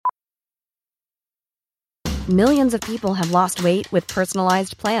Millions of people have lost weight with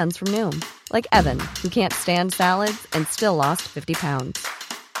personalized plans from Noom. Like Evan, who can't stand salads and still lost 50 pounds.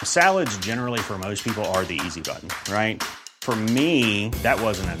 Salads generally for most people are the easy button, right? For me, that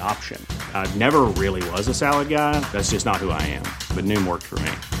wasn't an option. I never really was a salad guy. That's just not who I am. But Noom worked for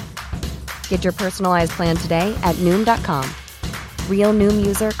me. Get your personalized plan today at Noom.com. Real Noom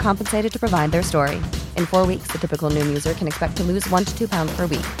user compensated to provide their story. In 4 weeks, the typical Noom user can expect to lose 1 to 2 pounds per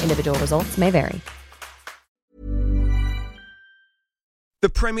week. Individual results may vary. The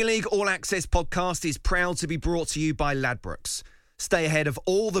Premier League All Access podcast is proud to be brought to you by Ladbrokes. Stay ahead of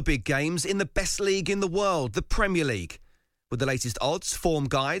all the big games in the best league in the world, the Premier League. With the latest odds, form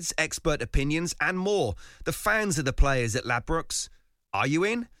guides, expert opinions and more, the fans are the players at Ladbrokes. Are you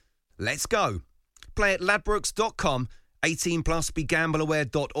in? Let's go. Play at ladbrokes.com, 18 plus,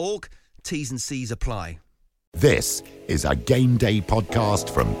 begambleaware.org. T's and C's apply. This is a Game Day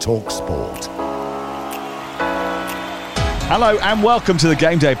podcast from TalkSport. Hello and welcome to the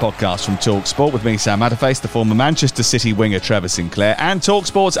Game Day podcast from TalkSport with me, Sam Matterface, the former Manchester City winger Trevor Sinclair, and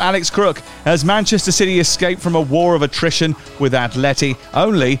TalkSport's Alex Crook, as Manchester City escape from a war of attrition with Atleti,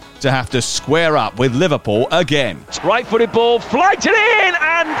 only to have to square up with Liverpool again. Right-footed ball, flighted in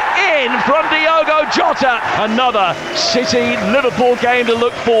and in from Diogo Jota. Another City-Liverpool game to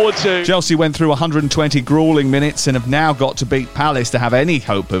look forward to. Chelsea went through 120 gruelling minutes and have now got to beat Palace to have any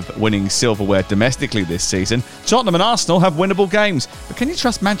hope of winning silverware domestically this season. Tottenham and Arsenal have winnable games, but can you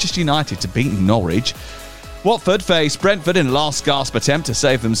trust Manchester United to beat Norwich? Watford face Brentford in a last gasp attempt to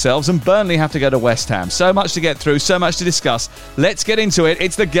save themselves, and Burnley have to go to West Ham. So much to get through, so much to discuss. Let's get into it.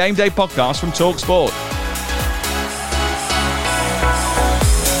 It's the Game Day podcast from TalkSport.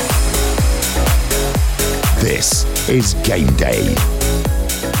 This is Game Day.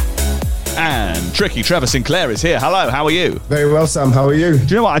 And tricky Trevor Sinclair is here. Hello, how are you? Very well, Sam. How are you? Do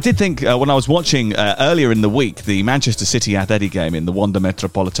you know what? I did think when I was watching earlier in the week the Manchester City Atleti game in the Wanda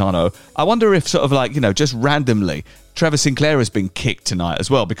Metropolitano, I wonder if sort of like, just randomly, Trevor Sinclair has been kicked tonight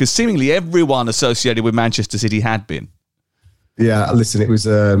as well, because seemingly everyone associated with Manchester City had been. Yeah, listen, it was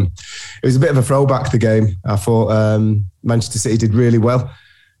a bit of a throwback, the game. I thought Manchester City did really well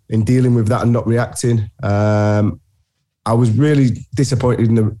in dealing with that and not reacting. I was really disappointed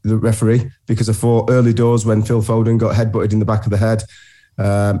in the referee, because I thought early doors when Phil Foden got headbutted in the back of the head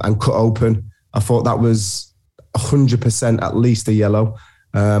and cut open, I thought that was 100% at least a yellow,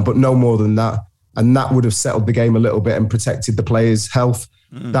 but no more than that. And that would have settled the game a little bit and protected the players' health.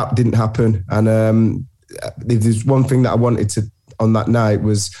 That didn't happen. And if there's one thing that I wanted to on that night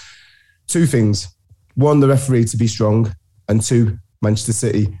was two things. One, the referee to be strong, and two, Manchester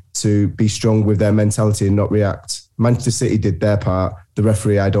City to be strong with their mentality and not react. Manchester City did their part. The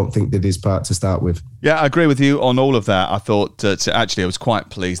referee, I don't think, did his part to start with. Yeah, I agree with you on all of that. I thought, I was quite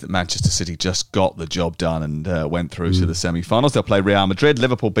pleased that Manchester City just got the job done and went through to the semi-finals. They'll play Real Madrid.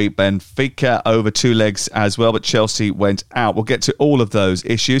 Liverpool beat Benfica over 2 legs as well, but Chelsea went out. We'll get to all of those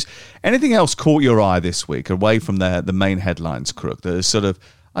issues. Anything else caught your eye this week, away from the main headlines, Crook, that has sort of,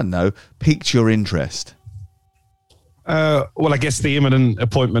 piqued your interest? Well, I guess the imminent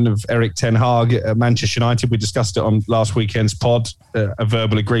appointment of Erik ten Hag at Manchester United. We discussed it on last weekend's pod. A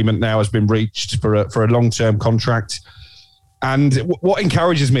verbal agreement now has been reached for a long-term contract. And what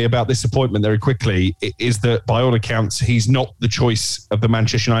encourages me about this appointment very quickly is that, by all accounts, he's not the choice of the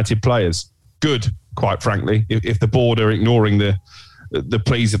Manchester United players. Good, quite frankly. If the board are ignoring the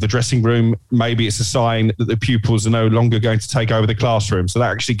pleas of the dressing room, maybe it's a sign that the pupils are no longer going to take over the classroom. So that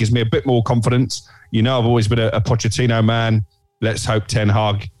actually gives me a bit more confidence. I've always been a Pochettino man. Let's hope Ten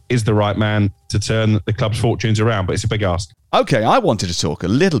Hag is the right man to turn the club's fortunes around, but it's a big ask. Okay, I wanted to talk a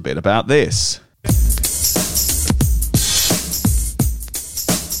little bit about this.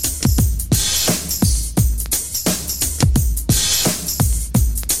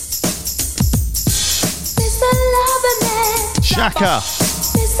 Shaka.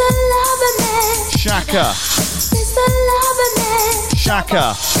 Shaka.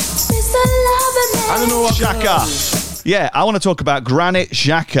 Shaka. I don't know what Xhaka. Yeah, I want to talk about Granit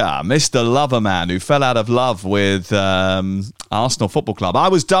Xhaka, Mr. Loverman, who fell out of love with Arsenal Football Club. I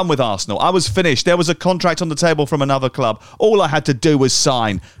was done with Arsenal. I was finished. There was a contract on the table from another club. All I had to do was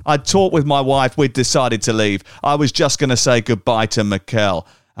sign. I'd talked with my wife. We'd decided to leave. I was just going to say goodbye to Mikel,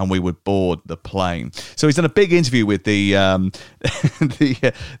 and we would board the plane. So he's done a big interview with the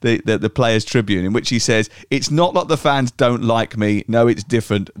Players Tribune, in which he says, it's not that the fans don't like me. No, it's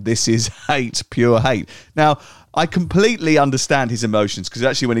different. This is hate, pure hate. Now, I completely understand his emotions, because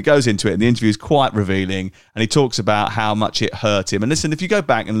actually when he goes into it, and the interview is quite revealing, and he talks about how much it hurt him. And listen, if you go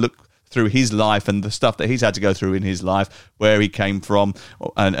back and look through his life and the stuff that he's had to go through in his life, where he came from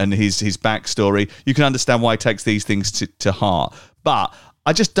and his backstory, you can understand why he takes these things to heart. But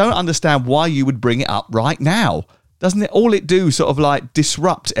I just don't understand why you would bring it up right now. Doesn't it all it do sort of like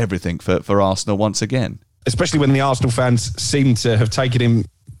disrupt everything for Arsenal once again? Especially when the Arsenal fans seem to have taken him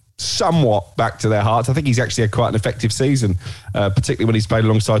somewhat back to their hearts. I think he's actually had quite an effective season, particularly when he's played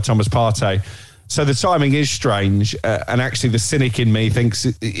alongside Thomas Partey. So the timing is strange, and actually the cynic in me thinks,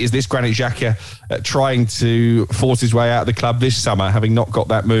 is this Granit Xhaka trying to force his way out of the club this summer, having not got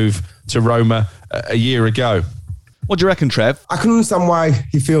that move to Roma a year ago? What do you reckon, Trev? I can understand why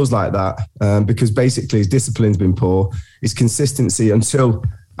he feels like that, because basically his discipline's been poor. His consistency until,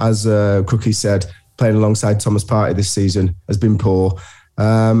 as Crookie said, playing alongside Thomas Partey this season has been poor.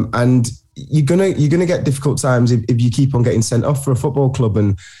 And you're gonna get difficult times if you keep on getting sent off for a football club.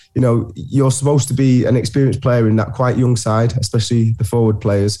 And, you know, you're supposed to be an experienced player in that quite young side, especially the forward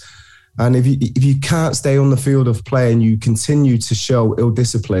players. And if you can't stay on the field of play and you continue to show ill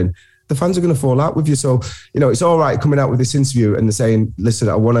discipline, the fans are going to fall out with you. So, you know, it's all right coming out with this interview and they're saying, listen,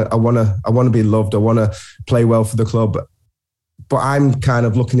 I want to be loved. I want to play well for the club. But I'm kind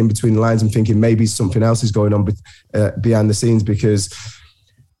of looking in between the lines and thinking maybe something else is going on behind the scenes, because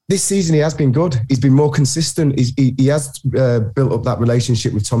this season he has been good. He's been more consistent. He has built up that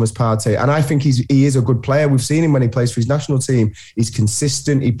relationship with Thomas Partey. And I think he is a good player. We've seen him when he plays for his national team. He's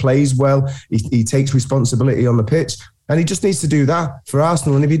consistent. He plays well. He takes responsibility on the pitch. And he just needs to do that for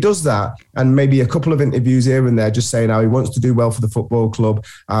Arsenal. And if he does that, and maybe a couple of interviews here and there, just saying how he wants to do well for the football club,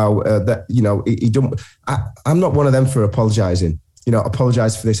 how that, you know, he don't. I'm not one of them for apologising. You know,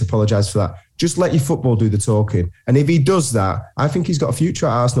 apologise for this, apologise for that. Just let your football do the talking. And if he does that, I think he's got a future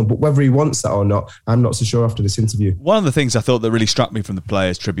at Arsenal. But whether he wants that or not, I'm not so sure after this interview. One of the things I thought that really struck me from the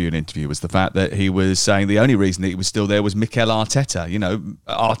Players' Tribune interview was the fact that he was saying the only reason that he was still there was Mikel Arteta. You know,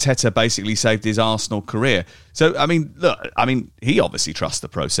 Arteta basically saved his Arsenal career. So, I mean, look, he obviously trusts the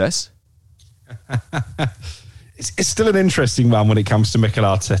process. It's still an interesting one when it comes to Mikel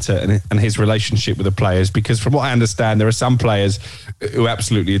Arteta and his relationship with the players, because from what I understand, there are some players who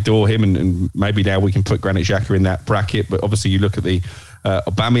absolutely adore him, and maybe now we can put Granit Xhaka in that bracket. But obviously you look at the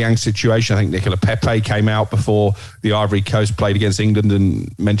Aubameyang situation. I think Nicola Pepe came out before the Ivory Coast played against England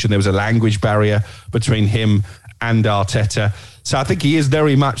and mentioned there was a language barrier between him and Arteta. So I think he is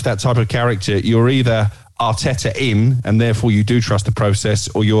very much that type of character. You're either Arteta in, and therefore you do trust the process,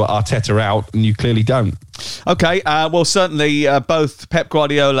 or you're Arteta out, and you clearly don't. Okay, well, certainly both Pep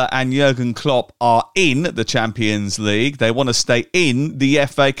Guardiola and Jurgen Klopp are in the Champions League. They want to stay in the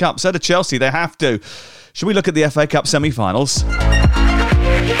FA Cup. So do Chelsea. They have to. Should we look at the FA Cup semi-finals?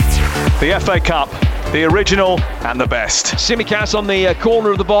 The FA Cup, the original and the best. Tsimikas on the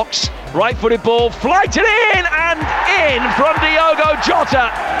corner of the box. Right-footed ball, flighted in and in from Diogo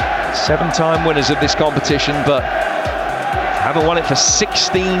Jota. 7-time winners of this competition, but haven't won it for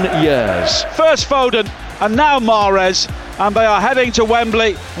 16 years. First Foden and now Mahrez, and they are heading to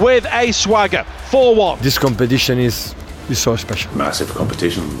Wembley with a swagger. 4-1. This competition is so special. Massive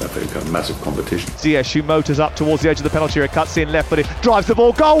competition, I think, massive competition. Ziyech, who motors up towards the edge of the penalty area, cuts in left footed, drives the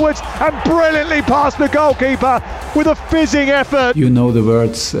ball goalwards and brilliantly past the goalkeeper with a fizzing effort. You know the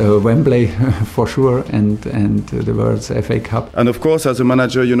words Wembley for sure, and the words FA Cup. And of course, as a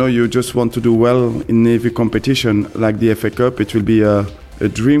manager, you know, you just want to do well in every competition like the FA Cup. It will be a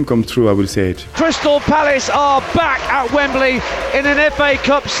dream come true, I will say it. Crystal Palace are back at Wembley in an FA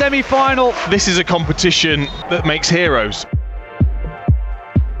Cup semi-final. This is a competition that makes heroes.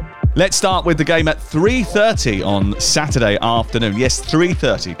 Let's start with the game at 3:30 on Saturday afternoon. Yes,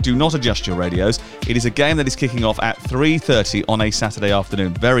 3:30. Do not adjust your radios. It is a game that is kicking off at 3:30 on a Saturday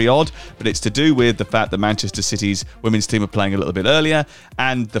afternoon. Very odd, but it's to do with the fact that Manchester City's women's team are playing a little bit earlier,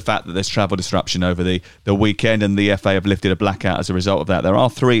 and the fact that there's travel disruption over the weekend, and the FA have lifted a blackout as a result of that. There are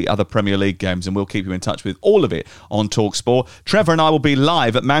 3 other Premier League games, and we'll keep you in touch with all of it on TalkSport. Trevor and I will be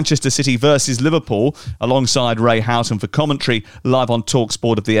live at Manchester City versus Liverpool alongside Ray Houghton for commentary live on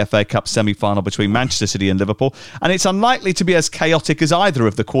TalkSport of the FA Cup semi-final between Manchester City and Liverpool, and it's unlikely to be as chaotic as either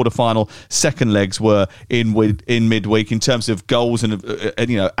of the quarter-final second legs were in midweek in terms of goals and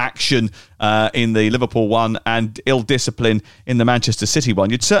action in the Liverpool one and ill-discipline in the Manchester City one.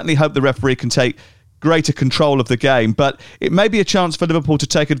 You'd certainly hope the referee can take greater control of the game, but it may be a chance for Liverpool to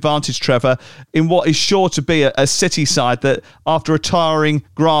take advantage, Trevor, in what is sure to be a City side that, after a tiring,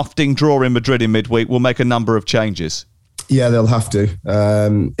 grafting draw in Madrid in midweek, will make a number of changes. Yeah, they'll have to.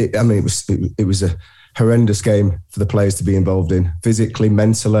 It was a horrendous game for the players to be involved in, physically,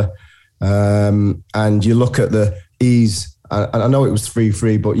 mentally. And you look at the ease I know it was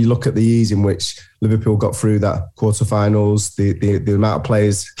 3-3, but you look at the ease in which Liverpool got through that quarterfinals, the amount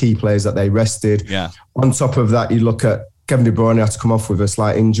of key players that they rested. Yeah. On top of that, you look at Kevin De Bruyne had to come off with a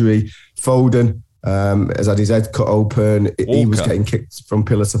slight injury. Foden has had his head cut open. He was getting kicked from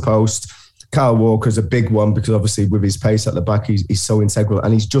pillar to post. Kyle Walker's a big one because obviously with his pace at the back, he's so integral,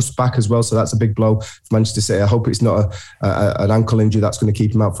 and he's just back as well. So that's a big blow for Manchester City. I hope it's not an ankle injury that's going to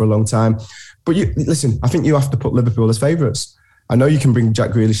keep him out for a long time. But listen, I think you have to put Liverpool as favourites. I know you can bring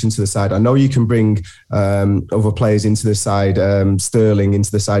Jack Grealish into the side. I know you can bring other players into the side, Sterling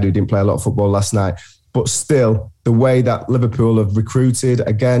into the side who didn't play a lot of football last night. But still, the way that Liverpool have recruited,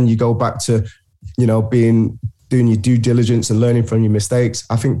 again, you go back to, doing your due diligence and learning from your mistakes.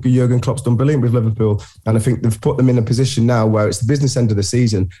 I think Jurgen Klopp's done brilliant with Liverpool, and I think they've put them in a position now where it's the business end of the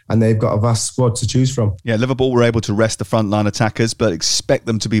season and they've got a vast squad to choose from. Yeah, Liverpool were able to rest the frontline attackers, but expect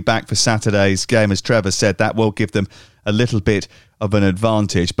them to be back for Saturday's game. As Trevor said, that will give them a little bit of an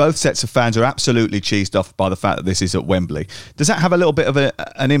advantage. Both sets of fans are absolutely cheesed off by the fact that this is at Wembley. Does that have a little bit of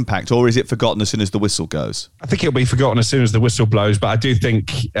an impact, or is it forgotten as soon as the whistle goes? I think it'll be forgotten as soon as the whistle blows, but I do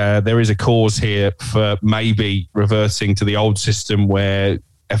think there is a cause here for maybe reverting to the old system where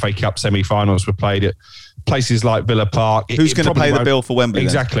FA Cup semi-finals were played at places like Villa Park. Who's going to pay the bill for Wembley?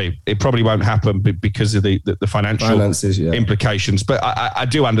 Exactly. Then? It probably won't happen because of the finances, implications. But I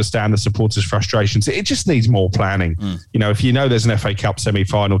do understand the supporters' frustrations. It just needs more planning. If you know there's an FA Cup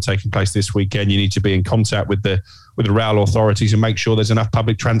semi-final taking place this weekend, you need to be in contact with the rail authorities and make sure there's enough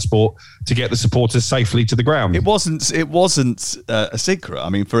public transport to get the supporters safely to the ground. It wasn't a secret. I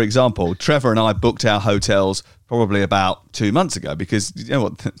mean, for example, Trevor and I booked our hotels probably about 2 months ago because, you know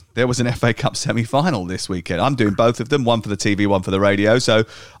what, there was an FA Cup semi-final this weekend. I'm doing both of them, one for the TV, one for the radio. So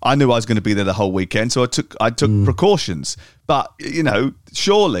I knew I was going to be there the whole weekend. So I took precautions. But,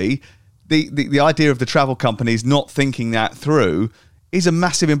 surely the idea of the travel companies not thinking that through is a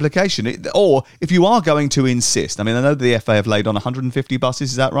massive implication. Or if you are going to insist, I mean, I know the FA have laid on 150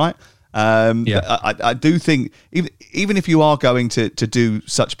 buses, is that right? I do think, even if you are going to do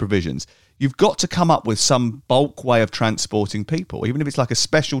such provisions, you've got to come up with some bulk way of transporting people, even if it's like a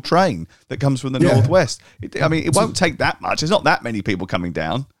special train that comes from the northwest. It won't take that much. There's not that many people coming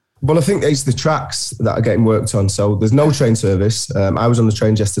down. Well, I think it's the tracks that are getting worked on. So there's no train service. I was on the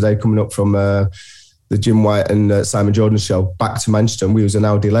train yesterday coming up from the Jim White and Simon Jordan show back to Manchester, and we was an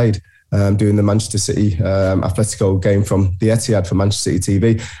hour delayed doing the Manchester City Atletico game from the Etihad for Manchester City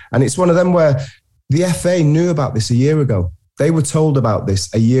TV. And it's one of them where the FA knew about this a year ago. They were told about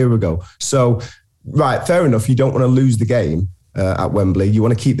this a year ago. So, right, fair enough. You don't want to lose the game at Wembley. You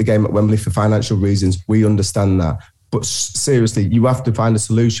want to keep the game at Wembley for financial reasons. We understand that. But seriously, you have to find a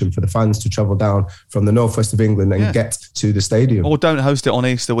solution for the fans to travel down from the northwest of England and get to the stadium. Or don't host it on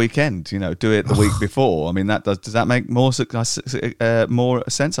Easter weekend. Do it the week before. I mean, does that make more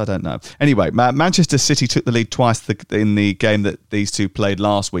sense? I don't know. Anyway, Manchester City took the lead twice in the game that these two played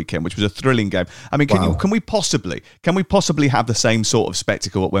last weekend, which was a thrilling game. I mean, can we possibly have the same sort of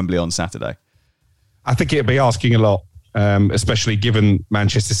spectacle at Wembley on Saturday? I think it'd be asking a lot. Especially given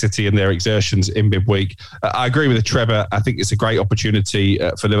Manchester City and their exertions in midweek. I agree with Trevor. I think it's a great opportunity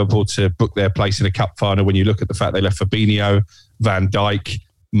for Liverpool to book their place in a cup final when you look at the fact they left Fabinho, Van Dijk,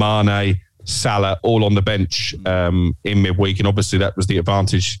 Mane, Salah all on the bench in midweek. And obviously that was the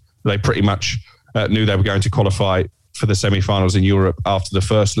advantage. They pretty much knew they were going to qualify for the semi-finals in Europe after the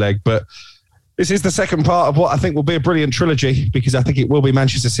first leg. But this is the second part of what I think will be a brilliant trilogy, because I think it will be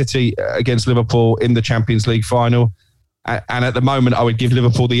Manchester City against Liverpool in the Champions League final. And at the moment, I would give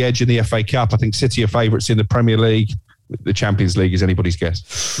Liverpool the edge in the FA Cup. I think City are favourites in the Premier League. The Champions League is anybody's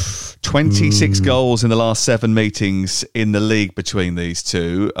guess. 26 goals in the last 7 meetings in the league between these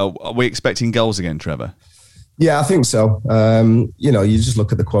two. Are we expecting goals again, Trevor? Yeah, I think so. You just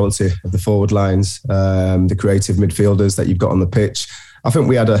look at the quality of the forward lines, the creative midfielders that you've got on the pitch. I think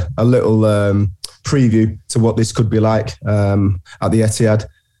we had a little preview to what this could be like at the Etihad.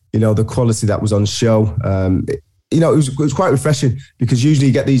 The quality that was on show. It was quite refreshing, because usually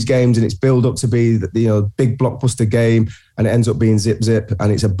you get these games and it's built up to be the big blockbuster game, and it ends up being zip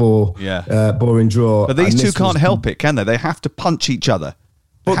and it's a boring draw. But these two can't help it, can they? They have to punch each other.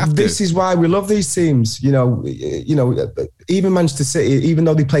 But this is why we love these teams. Even Manchester City, even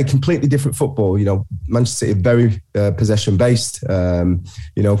though they play completely different football, Manchester City very possession based,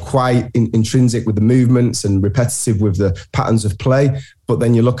 quite intrinsic with the movements and repetitive with the patterns of play. But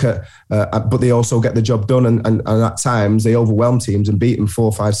then you look at, but they also get the job done, and at times they overwhelm teams and beat them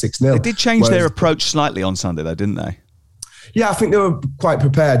 4-5-6-0. They did change their approach slightly on Sunday, though, didn't they? Yeah, I think they were quite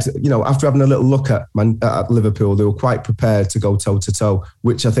prepared. You know, after having a little look at Liverpool, they were quite prepared to go toe-to-toe,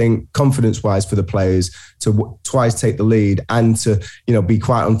 which I think confidence-wise for the players to twice take the lead and to, you know, be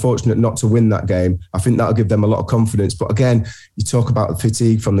quite unfortunate not to win that game. I think that'll give them a lot of confidence. But again, you talk about the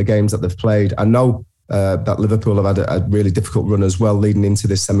fatigue from the games that they've played. I know that Liverpool have had a really difficult run as well leading into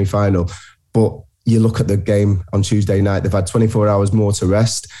this semi-final. But you look at the game on Tuesday night, they've had 24 hours more to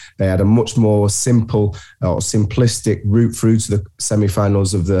rest. They had a much more simple or simplistic route through to the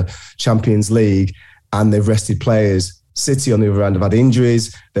semi-finals of the Champions League, and they've rested players. City, on the other hand, have had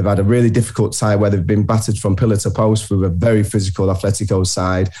injuries. They've had a really difficult tie where they've been battered from pillar to post through a very physical Atletico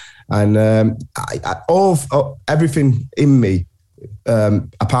side. And everything in me,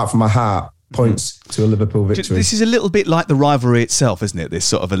 apart from my heart, points to a Liverpool victory. This is a little bit like the rivalry itself, isn't it? This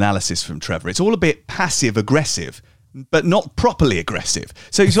sort of analysis from Trevor. It's all a bit passive-aggressive, but not properly aggressive.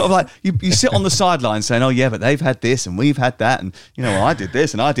 So you sort of like, you sit on the sideline saying, oh yeah, but they've had this and we've had that, and you know, I did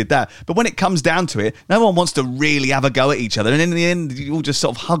this and I did that. But when it comes down to it, no one wants to really have a go at each other, and in the end, you all just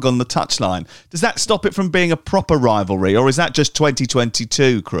sort of hug on the touchline. Does that stop it from being a proper rivalry, or is that just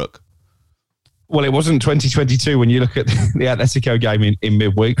 2022, Crook? Well, it wasn't 2022 when you look at the Atletico game in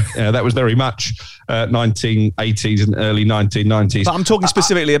midweek. That was very much 1980s and early 1990s. But I'm talking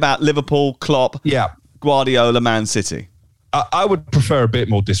specifically about Liverpool, Klopp, Guardiola, Man City. I would prefer a bit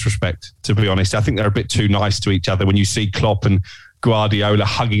more disrespect, to be honest. I think they're a bit too nice to each other when you see Klopp and Guardiola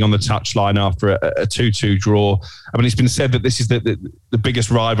hugging on the touchline after a 2-2 draw. I mean, it's been said that this is the biggest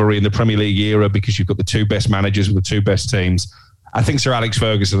rivalry in the Premier League era because you've got the two best managers with the two best teams. I think Sir Alex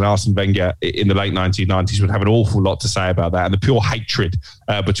Ferguson and Arsene Wenger in the late 1990s would have an awful lot to say about that. And the pure hatred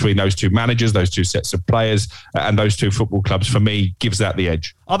between those two managers, those two sets of players, and those two football clubs, for me, gives that the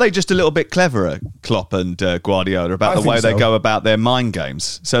edge. Are they just a little bit cleverer, Klopp and Guardiola, about the way they go about their mind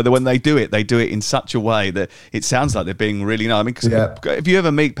games? So that when they do it in such a way that it sounds like they're being really nice. I mean, because if you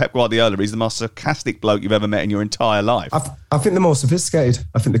ever meet Pep Guardiola, he's the most sarcastic bloke you've ever met in your entire life. I think they're more sophisticated.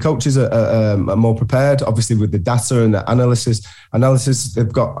 I think the coaches are more prepared, obviously with the data and the analysis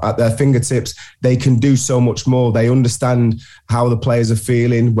they've got at their fingertips. They can do so much more. They understand how the players are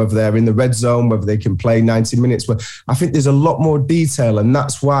feeling, whether they're in the red zone, whether they can play 90 minutes. I think there's a lot more detail, and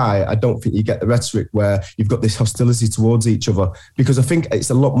that's why I don't think you get the rhetoric where you've got this hostility towards each other, because I think it's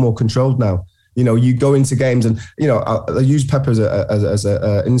a lot more controlled now. You know, you go into games and, you know, I'll use Pep as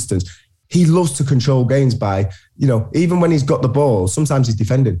an instance. He loves to control games by, you know, even when he's got the ball, sometimes he's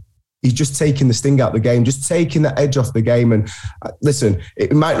defending. He's just taking the sting out of the game, just taking the edge off the game. And listen,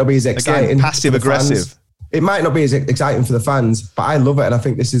 it might not be as exciting. Again, passive-aggressive. It might not be as exciting for the fans, but I love it. And I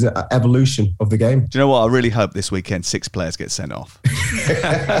think this is an evolution of the game. Do you know what? I really hope this weekend 6 players get sent off.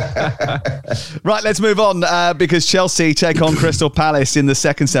 Right, let's move on because Chelsea take on Crystal Palace in the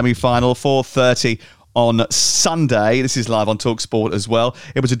second semi-final, 4:30 on Sunday. This is live on TalkSport as well.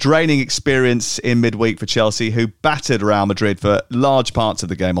 It was a draining experience in midweek for Chelsea, who battered Real Madrid for large parts of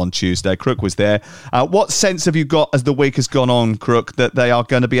the game on Tuesday. Crook was there. What sense have you got as the week has gone on, Crook, that they are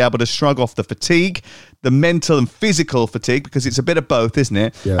going to be able to shrug off the fatigue, the mental and physical fatigue, because it's a bit of both, isn't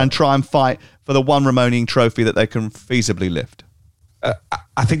it? Yeah. And try and fight for the one remaining trophy that they can feasibly lift?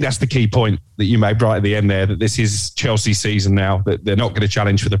 I think that's the key point that you made right at the end there, that this is Chelsea's season now, that they're not going to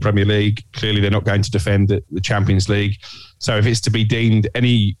challenge for the Premier League. Clearly, they're not going to defend the Champions League. So if it's to be deemed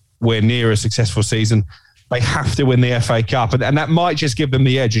anywhere near a successful season, they have to win the FA Cup. And that might just give them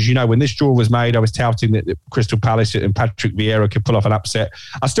the edge. As you know, when this draw was made, I was touting that Crystal Palace and Patrick Vieira could pull off an upset.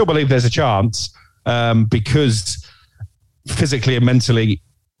 I still believe there's a chance because physically and mentally,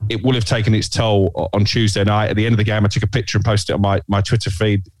 it will have taken its toll on Tuesday night. At the end of the game, I took a picture and posted it on my Twitter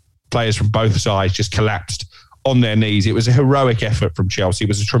feed. Players from both sides just collapsed on their knees. It was a heroic effort from Chelsea. It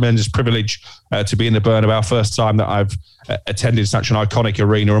was a tremendous privilege to be in the Bernabeu. First time that I've attended such an iconic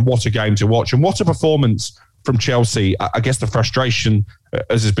arena, and what a game to watch. And what a performance from Chelsea. I guess the frustration,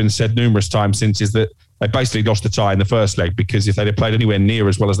 as has been said numerous times since, is that they basically lost the tie in the first leg, because if they'd have played anywhere near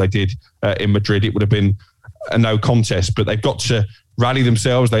as well as they did in Madrid, it would have been a no contest. But they've got to rally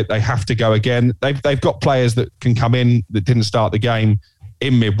themselves. They have to go again. They've got players that can come in that didn't start the game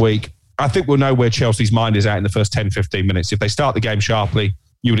in midweek. I think we'll know where Chelsea's mind is at in the first 10, 15 minutes. If they start the game sharply,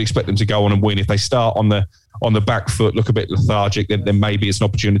 you would expect them to go on and win. If they start on the back foot, look a bit lethargic, then maybe it's an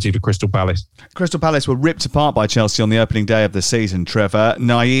opportunity for Crystal Palace. Crystal Palace were ripped apart by Chelsea on the opening day of the season, Trevor.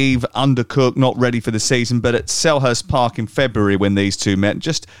 Naive, undercooked, not ready for the season, but at Selhurst Park in February when these two met,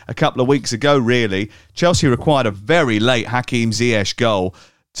 just a couple of weeks ago really, Chelsea required a very late Hakim Ziyech goal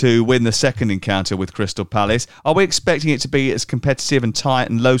to win the second encounter with Crystal Palace. Are we expecting it to be as competitive and tight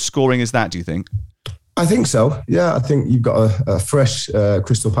and low scoring as that, do you think? I think so. Yeah, I think you've got a fresh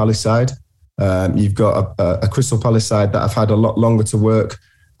Crystal Palace side. You've got a Crystal Palace side that have had a lot longer to work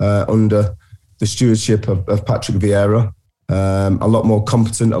under the stewardship of Patrick Vieira. A lot more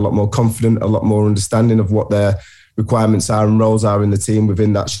competent, a lot more confident, a lot more understanding of what their requirements are and roles are in the team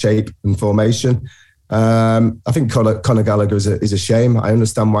within that shape and formation. I think Conor Gallagher is a shame. I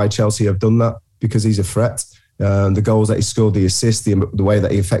understand why Chelsea have done that, because he's a threat. The goals that he scored, the assists, the way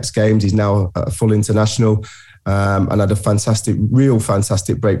that he affects games. He's now a full international and had a real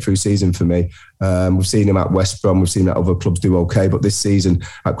fantastic breakthrough season for me. We've seen him at West Brom. We've seen that other clubs do okay. But this season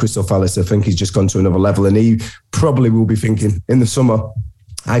at Crystal Palace, I think he's just gone to another level. And he probably will be thinking in the summer,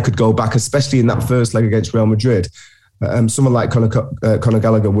 I could go back, especially in that first leg against Real Madrid. Someone like Conor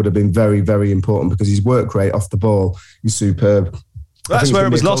Gallagher would have been very, very important, because his work rate off the ball is superb. Well, that's where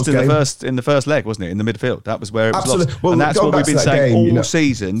it was lost in the first leg, wasn't it? In the midfield, that was where it was lost. Well, and that's what we've been saying all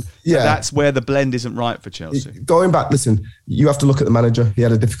season. Yeah, that's where the blend isn't right for Chelsea. Going back, listen, you have to look at the manager. He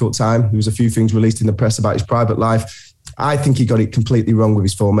had a difficult time. There was a few things released in the press about his private life. I think he got it completely wrong with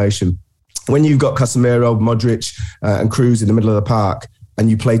his formation. When you've got Casemiro, Modric, and Kroos in the middle of the park, and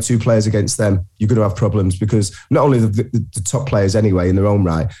you play two players against them, you're going to have problems, because not only the top players anyway in their own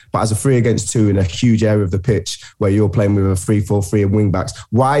right, but as a 3 against 2 in a huge area of the pitch where you're playing with a 3-4-3 and wing backs,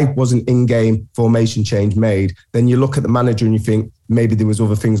 why wasn't in-game formation change made? Then you look at the manager and you think maybe there was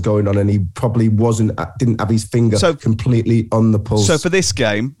other things going on, and he probably didn't have his finger completely on the pulse. So for this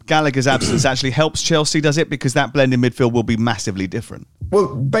game, Gallagher's absence actually helps Chelsea, does it? Because that blend in midfield will be massively different.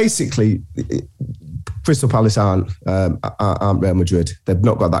 Well, basically, Crystal Palace aren't Real Madrid. They've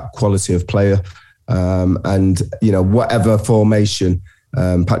not got that quality of player. And, whatever formation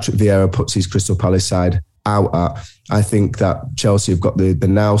Patrick Vieira puts his Crystal Palace side out at, I think that Chelsea have got the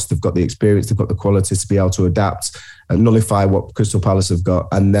nous, they've got the experience, they've got the quality to be able to adapt and nullify what Crystal Palace have got,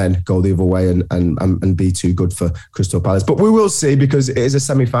 and then go the other way and be too good for Crystal Palace. But we will see, because it is a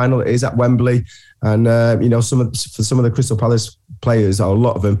semi-final, it is at Wembley, and for some of the Crystal Palace players, or a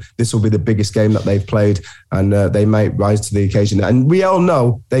lot of them, this will be the biggest game that they've played, and they might rise to the occasion. And we all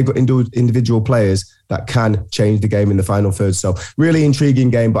know they've got individual players that can change the game in the final third. So really intriguing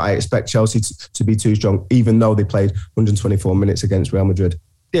game, but I expect Chelsea to be too strong, even though they played 124 minutes against Real Madrid.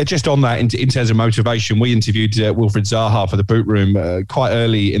 Yeah, just on that, in terms of motivation, we interviewed Wilfried Zaha for the Boot Room quite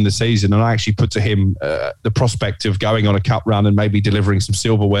early in the season, and I actually put to him the prospect of going on a cup run and maybe delivering some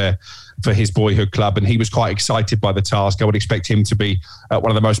silverware for his boyhood club, and he was quite excited by the task. I would expect him to be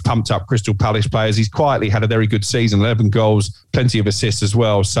one of the most pumped up Crystal Palace players. He's quietly had a very good season, 11 goals, plenty of assists as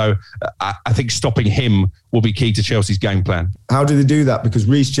well. So I think stopping him will be key to Chelsea's game plan. How do they do that? Because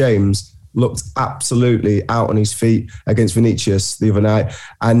Reece James looked absolutely out on his feet against Vinicius the other night.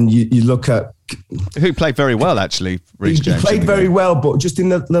 And you look at... Who played very well, actually, Reece James. He played very well, but just in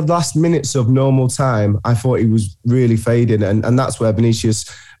the last minutes of normal time, I thought he was really fading. And that's where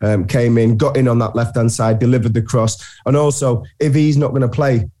Vinicius came in, got in on that left-hand side, delivered the cross. And also, if he's not going to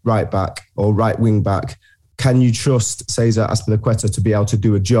play right back or right wing back, can you trust Cesar Azpilicueta to be able to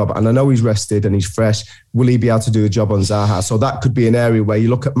do a job? And I know he's rested and he's fresh. Will he be able to do a job on Zaha? So that could be an area where you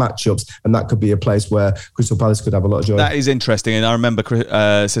look at matchups, and that could be a place where Crystal Palace could have a lot of joy. That is interesting. And I remember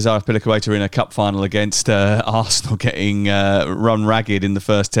Cesar Azpilicueta in a cup final against Arsenal getting run ragged in the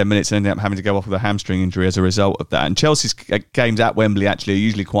first 10 minutes and ending up having to go off with a hamstring injury as a result of that. And Chelsea's games at Wembley actually are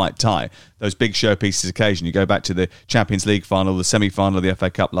usually quite tight. Those big showpieces occasion. You go back to the Champions League final, the semi-final of the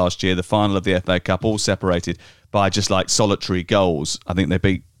FA Cup last year, the final of the FA Cup, all separated by just like solitary goals. I think they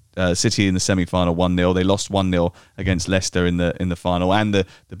beat City in the semi-final 1-0. They lost 1-0 against Leicester in the final, and the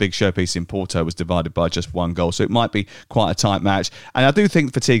big showpiece in Porto was divided by just one goal. So it might be quite a tight match. And I do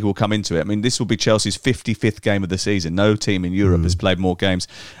think fatigue will come into it. I mean, this will be Chelsea's 55th game of the season. No team in Europe has played more games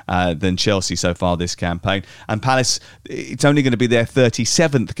than Chelsea so far this campaign. And Palace, it's only going to be their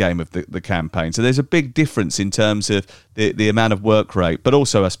 37th game of the campaign. So there's a big difference in terms of the amount of work rate, but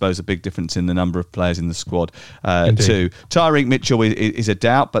also, I suppose, a big difference in the number of players in the squad too. Tyreek Mitchell is a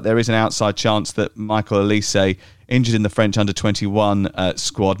doubt, but there is an outside chance that Michael Olise, injured in the French under-21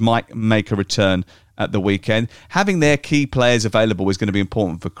 squad, might make a return at the weekend. Having their key players available is going to be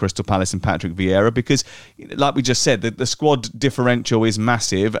important for Crystal Palace and Patrick Vieira, because, like we just said, the squad differential is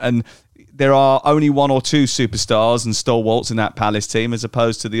massive, and there are only one or two superstars and stalwarts in that Palace team, as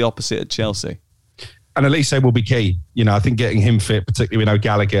opposed to the opposite at Chelsea. And Olise will be key. I think getting him fit, particularly with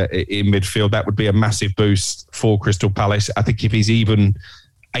Gallagher in midfield, that would be a massive boost for Crystal Palace. I think if he's even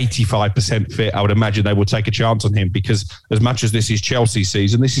 85% fit, I would imagine they will take a chance on him, because as much as this is Chelsea's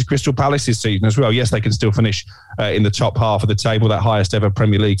season, this is Crystal Palace's season as well. Yes, they can still finish in the top half of the table. That highest ever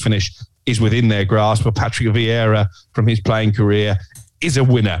Premier League finish is within their grasp. But Patrick Vieira, from his playing career, is a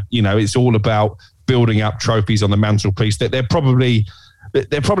winner. It's all about building up trophies on the mantelpiece. They're probably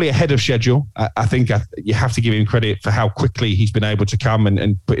they're probably ahead of schedule. I think you have to give him credit for how quickly he's been able to come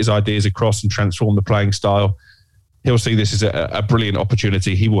and put his ideas across and transform the playing style. He'll see this as a brilliant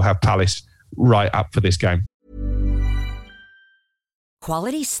opportunity. He will have Palace right up for this game.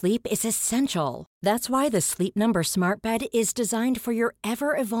 Quality sleep is essential. That's why the Sleep Number Smart Bed is designed for your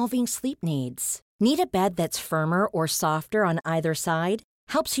ever-evolving sleep needs. Need a bed that's firmer or softer on either side?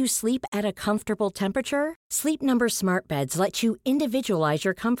 Helps you sleep at a comfortable temperature? Sleep Number Smart Beds let you individualize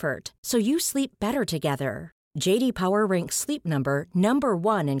your comfort, so you sleep better together. J.D. Power ranks Sleep Number number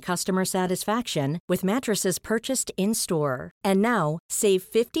 1 in customer satisfaction with mattresses purchased in-store. And now, save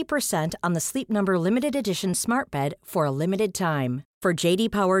 50% on the Sleep Number Limited Edition Smart Bed for a limited time. For J.D.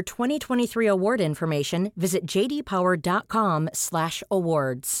 Power 2023 award information, visit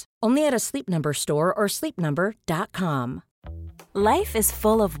jdpower.com/awards. Only at a Sleep Number store or sleepnumber.com. Life is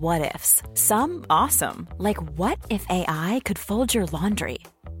full of what-ifs. Some awesome, like what if AI could fold your laundry?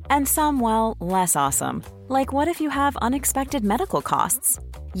 And some, well, less awesome, like what if you have unexpected medical costs?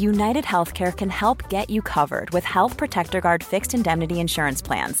 United Healthcare can help get you covered with Health Protector Guard fixed indemnity insurance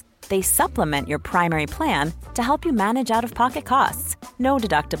plans. They supplement your primary plan to help you manage out-of-pocket costs. No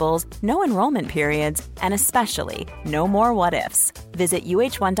deductibles, no enrollment periods, and especially no more what-ifs. Visit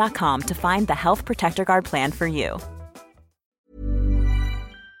uh1.com to find the Health Protector Guard plan for you.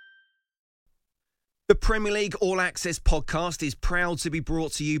 The Premier League All Access podcast is proud to be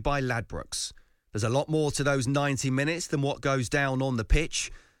brought to you by Ladbrokes. There's a lot more to those 90 minutes than what goes down on the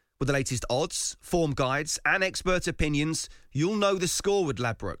pitch. With the latest odds, form guides and expert opinions, you'll know the score with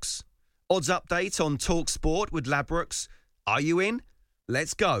Ladbrokes. Odds update on TalkSport with Ladbrokes. Are you in?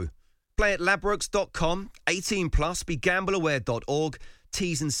 Let's go. Play at ladbrokes.com, 18 plus, begambleaware.org.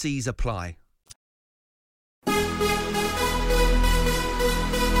 T's and C's apply.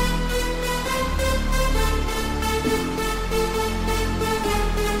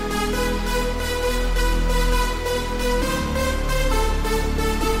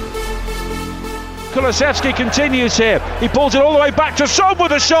 Kulusevski continues here. He pulls it all the way back to Son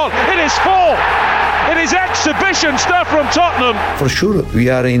with a shot. It is 4. It is exhibition stuff from Tottenham. For sure, we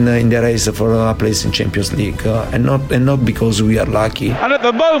are in the race for a place in Champions League, and not because we are lucky. And at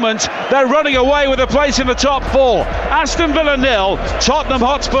the moment, they're running away with a place in the top 4. Aston Villa 0, Tottenham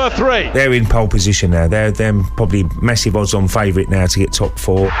Hotspur 3. They're in pole position now. They're probably massive odds-on favourite now to get top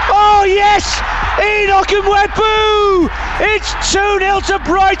 4. Oh yes, Enoch Mwepu! It's 2-0 to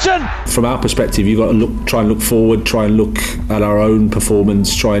Brighton. From our perspective, you've got to try and look forward, try and look at our own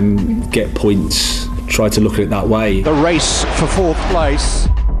performance, try and get points, try to look at it that way. The race for 4th place.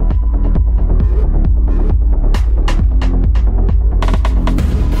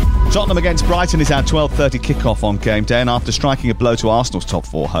 Tottenham against Brighton is our 12:30 kickoff on game day, and after striking a blow to Arsenal's top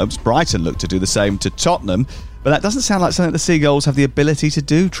 4 hopes, Brighton look to do the same to Tottenham. But that doesn't sound like something the Seagulls have the ability to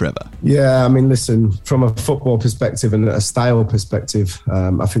do, Trevor. Yeah, I mean, listen, from a football perspective and a style perspective,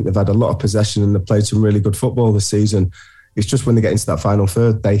 I think they've had a lot of possession and they've played some really good football this season. It's just when they get into that final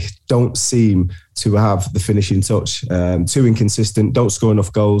third, they don't seem to have the finishing touch. Too inconsistent, don't score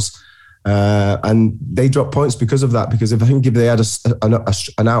enough goals. And they drop points because of that. Because if they had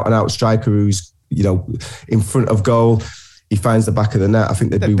an out-and-out striker who's, in front of goal, he finds the back of the net, I think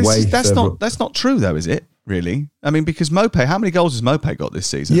they'd be way further. That's not true, though, is it? Really? I mean, because Maupay, how many goals has Maupay got this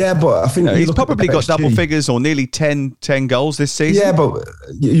season? Yeah, but I think he's probably got double figures or nearly 10 goals this season. Yeah, but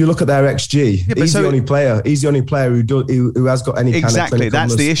you look at their XG. Yeah, he's the only player. He's the only player who has got any exactly. kind of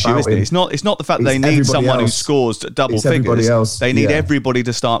That's the issue, isn't it? It's not the fact that they need someone who scores double figures. They need everybody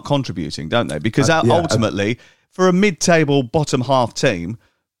to start contributing, don't they? Because ultimately, for a mid-table bottom half team,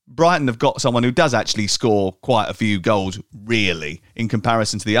 Brighton have got someone who does actually score quite a few goals, really, in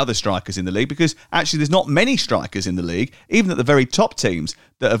comparison to the other strikers in the league, because actually there's not many strikers in the league, even at the very top teams,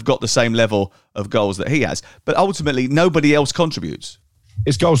 that have got the same level of goals that he has. But ultimately, nobody else contributes.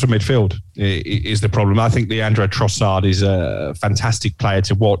 It's goals from midfield is the problem. I think Leandro Trossard is a fantastic player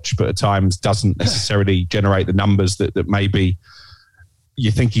to watch, but at times doesn't necessarily generate the numbers that maybe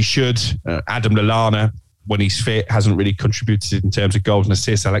you think he should. Adam Lallana, when he's fit, hasn't really contributed in terms of goals and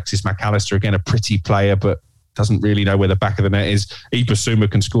assists. Alexis McAllister, again, a pretty player, but doesn't really know where the back of the net is. Ibasuma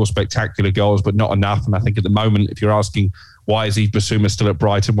can score spectacular goals, but not enough. And I think at the moment, if you're asking why is Ibasuma still at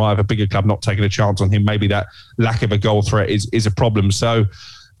Brighton, why have a bigger club not taken a chance on him, maybe that lack of a goal threat is a problem. So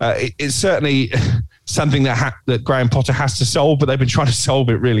it's certainly something that Graham Potter has to solve, but they've been trying to solve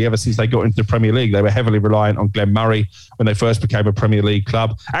it really ever since they got into the Premier League. They were heavily reliant on Glenn Murray when they first became a Premier League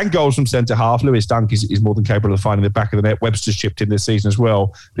club, and goals from centre half. Lewis Dunk is more than capable of finding the back of the net. Webster's chipped in this season as well.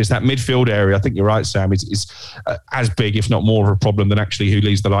 But it's that midfield area, I think you're right, Sam, is as big, if not more of a problem than actually who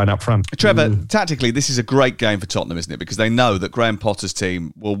leads the line up front. Trevor, tactically, this is a great game for Tottenham, isn't it? Because they know that Graham Potter's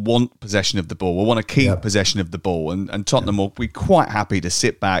team will want possession of the ball, will want to keep possession of the ball, and Tottenham will be quite happy to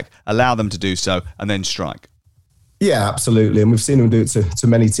sit back, allow them to do so, and then strike. Yeah, absolutely. And we've seen them do it to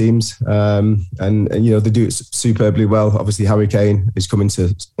many teams. And you know, they do it superbly well. Obviously, Harry Kane is coming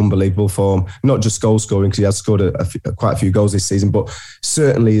to unbelievable form, not just goal scoring, because he has scored quite a few goals this season, but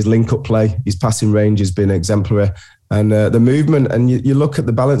certainly his link-up play, his passing range has been exemplary. And the movement, and you look at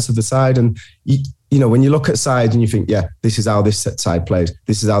the balance of the side, and you know, when you look at sides and you think, yeah, this is how this side plays.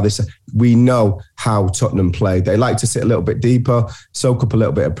 This is how this. We know how Tottenham play. They like to sit a little bit deeper, soak up a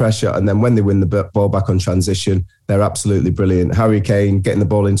little bit of pressure, and then when they win the ball back on transition, they're absolutely brilliant. Harry Kane getting the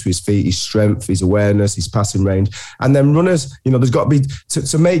ball into his feet, his strength, his awareness, his passing range, and then runners. You know, there's got to be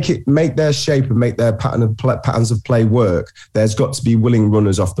to make their shape and make their patterns of play work. There's got to be willing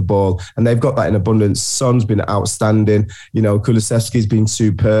runners off the ball, and they've got that in abundance. Son's been outstanding. You know, Kulusevski's been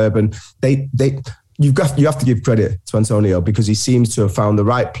superb, and you have to give credit to Antonio, because he seems to have found the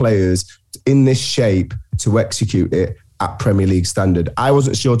right players in this shape to execute it at Premier League standard. I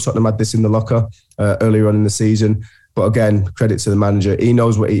wasn't sure Tottenham had this in the locker earlier on in the season, but again, credit to the manager. He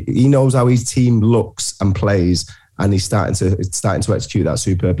knows he knows how his team looks and plays, and he's starting to execute that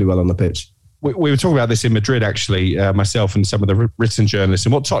superbly well on the pitch. We were talking about this in Madrid, actually, myself and some of the written journalists.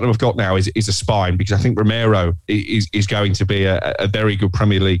 And what Tottenham have got now is a spine, because I think Romero is going to be a very good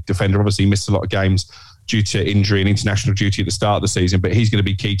Premier League defender. Obviously, he missed a lot of games due to injury and international duty at the start of the season, but he's going to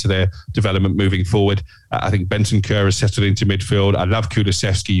be key to their development moving forward. I think Bentancur has settled into midfield. I love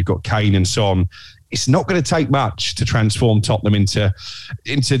Kulusevski. You've got Kane and Son. It's not going to take much to transform Tottenham into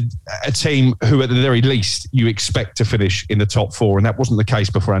a team who, at the very least, you expect to finish in the top four. And that wasn't the case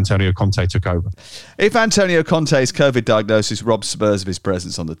before Antonio Conte took over. If Antonio Conte's COVID diagnosis robs Spurs of his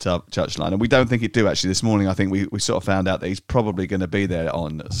presence on the touchline, and we don't think it do, actually, this morning, I think we sort of found out that he's probably going to be there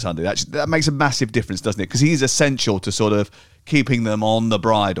on Sunday. Actually, that makes a massive difference, doesn't it? Because he's essential to sort of keeping them on the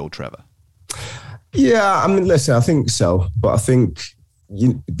bridle, Trevor. Yeah, I mean, listen, I think so. But I think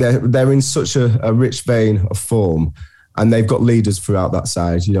they're in such a rich vein of form, and they've got leaders throughout that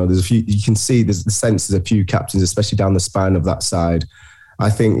side. You know, there's a few, you can see there's a few captains, especially down the spine of that side. I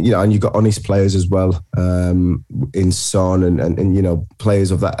think, you know, and you've got honest players as well, in Son and you know,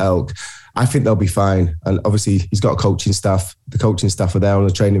 players of that ilk. I think they'll be fine. And obviously he's got a coaching staff. The coaching staff are there on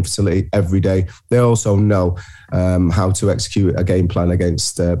the training facility every day. They also know how to execute a game plan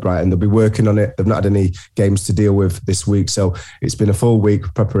against Brighton. They'll be working on it. They've not had any games to deal with this week. So it's been a full week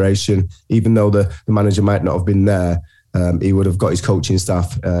of preparation. Even though the manager might not have been there, he would have got his coaching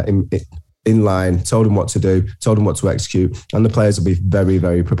staff in line, told him what to do, told him what to execute, and the players will be very,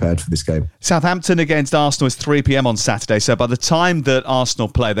 very prepared for this game. Southampton against Arsenal is 3 p.m. on Saturday, so by the time that Arsenal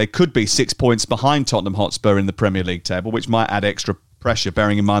play, they could be 6 points behind Tottenham Hotspur in the Premier League table, which might add extra pressure,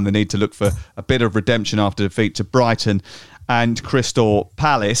 bearing in mind the need to look for a bit of redemption after defeat to Brighton and Crystal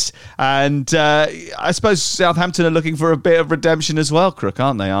Palace. And I suppose Southampton are looking for a bit of redemption as well, Crook,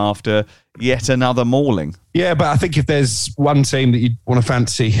 aren't they, after yet another mauling? Yeah, but I think if there's one team that you want to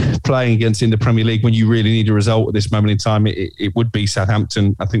fancy playing against in the Premier League when you really need a result at this moment in time, it would be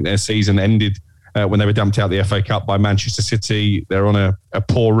Southampton. I think their season ended when they were dumped out the FA Cup by Manchester City. They're on a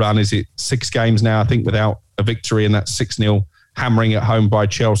poor run. Is it 6 games now, I think, without a victory, and that's 6-0 hammering at home by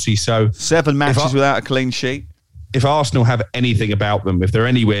Chelsea. So 7 matches without a clean sheet. If Arsenal have anything about them, if they're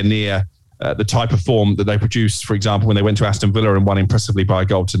anywhere near the type of form that they produced, for example, when they went to Aston Villa and won impressively by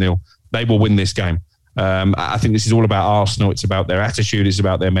 1-0, they will win this game. I think this is all about Arsenal. It's about their attitude. It's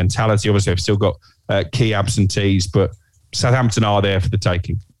about their mentality. Obviously, they've still got key absentees, but Southampton are there for the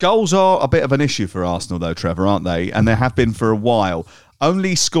taking. Goals are a bit of an issue for Arsenal, though, Trevor, aren't they? And they have been for a while.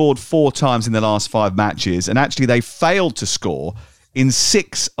 Only scored 4 times in the last 5 matches, and actually they failed to score in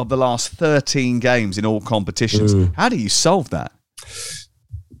 6 of the last 13 games in all competitions. How do you solve that?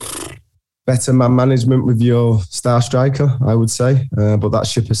 Better man management with your star striker, I would say. But that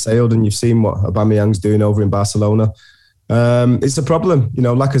ship has sailed, and you've seen what Aubameyang's doing over in Barcelona. It's a problem. You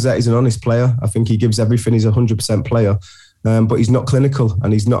know, Lacazette is an honest player. I think he gives everything. He's a 100% player. But he's not clinical,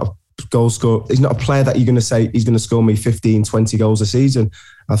 and he's not a goal scorer. He's not a player that you're going to say he's going to score me 15, 20 goals a season.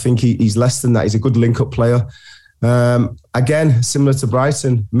 I think he's less than that. He's a good link-up player. Again, similar to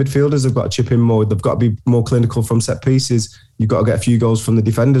Brighton, midfielders have got to chip in more. They've got to be more clinical from set pieces. You've got to get a few goals from the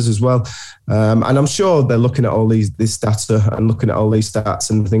defenders as well. And I'm sure they're looking at all this data and looking at all these stats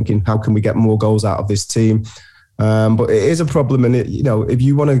and thinking, how can we get more goals out of this team? But it is a problem. And, if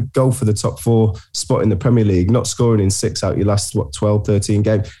you want to go for the top 4 spot in the Premier League, not scoring in 6 out your last, 12, 13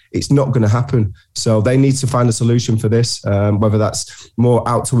 games, it's not going to happen. So they need to find a solution for this, whether that's more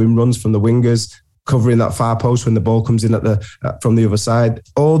out-to-win runs from the wingers, covering that far post when the ball comes in from the other side.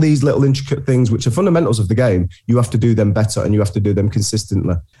 All these little intricate things, which are fundamentals of the game, you have to do them better and you have to do them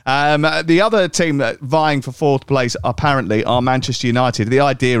consistently. The other team vying for 4th place, apparently, are Manchester United. The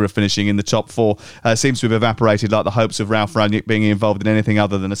idea of finishing in the top 4 seems to have evaporated like the hopes of Ralf Rangnick being involved in anything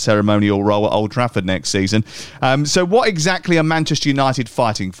other than a ceremonial role at Old Trafford next season. So what exactly are Manchester United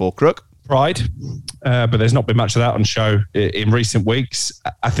fighting for, Crook? Pride, but there's not been much of that on show in recent weeks.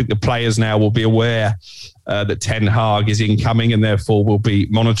 I think the players now will be aware that Ten Hag is incoming and therefore will be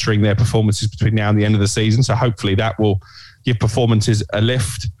monitoring their performances between now and the end of the season. So hopefully that will give performances a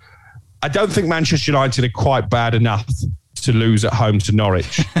lift. I don't think Manchester United are quite bad enough to lose at home to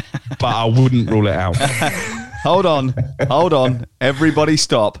Norwich, but I wouldn't rule it out. Hold on. Everybody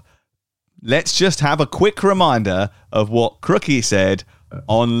stop. Let's just have a quick reminder of what Crookie said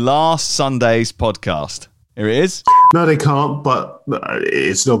on last Sunday's podcast. Here it is. No, they can't, but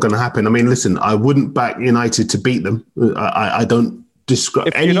it's not going to happen. I mean, listen, I wouldn't back United to beat them. I don't describe...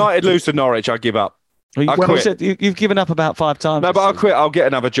 If United lose to Norwich, I give up. I quit. You've given up about 5 times. No, but I'll quit. I'll get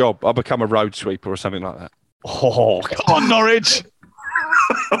another job. I'll become a road sweeper or something like that. Oh, come on, Norwich!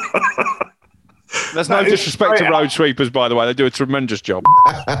 There's no disrespect to road sweepers, by the way. They do a tremendous job.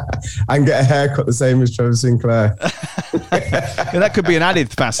 And get a haircut the same as Trevor Sinclair. That could be an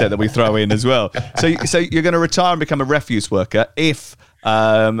added facet that we throw in as well. So you're going to retire and become a refuse worker if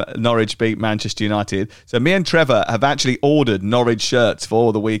Norwich beat Manchester United. So me and Trevor have actually ordered Norwich shirts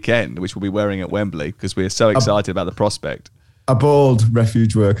for the weekend, which we'll be wearing at Wembley because we're so excited about the prospect. A bald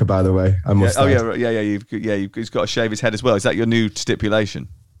refuge worker, by the way. I must add. He's got to shave his head as well. Is that your new stipulation?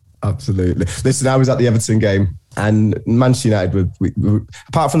 Absolutely. Listen, I was at the Everton game and Manchester United were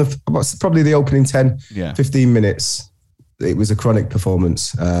apart from probably the opening 15 minutes, it was a chronic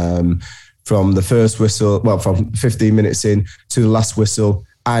performance. From the first whistle, from 15 minutes in to the last whistle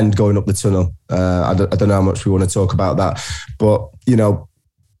and going up the tunnel. I don't know how much we want to talk about that. But,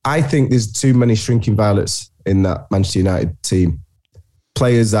 I think there's too many shrinking violets in that Manchester United team.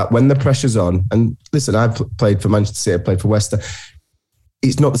 Players that when the pressure's on, and listen, I played for Manchester City, I played for West Ham.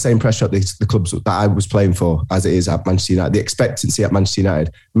 It's not the same pressure at the clubs that I was playing for as it is at Manchester United. The expectancy at Manchester United.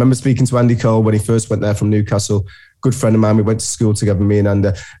 I remember speaking to Andy Cole when he first went there from Newcastle. Good friend of mine. We went to school together, me and Andy,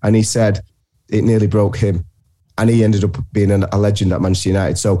 and he said it nearly broke him. And he ended up being a legend at Manchester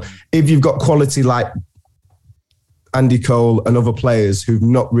United. So if you've got quality like Andy Cole and other players who've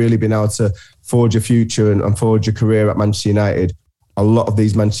not really been able to forge a future and forge a career at Manchester United, a lot of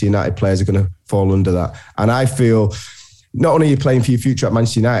these Manchester United players are going to fall under that. And I feel... not only are you playing for your future at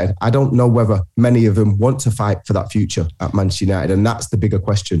Manchester United, I don't know whether many of them want to fight for that future at Manchester United. And that's the bigger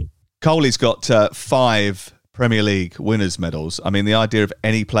question. Coley's got 5 Premier League winners' medals. I mean, the idea of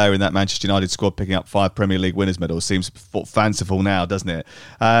any player in that Manchester United squad picking up 5 Premier League winners' medals seems fanciful now, doesn't it?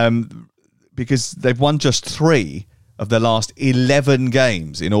 Because they've won just 3 of their last 11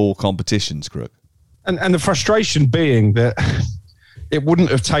 games in all competitions, Crook. And the frustration being that it wouldn't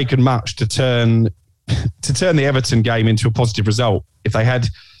have taken much to turn the Everton game into a positive result. If they had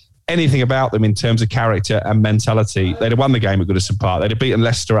anything about them in terms of character and mentality, they'd have won the game at Goodison Park. They'd have beaten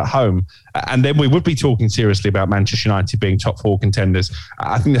Leicester at home. And then we would be talking seriously about Manchester United being top 4 contenders.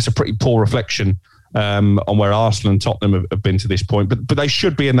 I think that's a pretty poor reflection on where Arsenal and Tottenham have been to this point. But they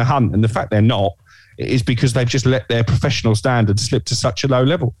should be in the hunt. And the fact they're not is because they've just let their professional standards slip to such a low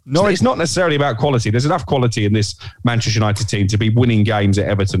level. So it's not necessarily about quality. There's enough quality in this Manchester United team to be winning games at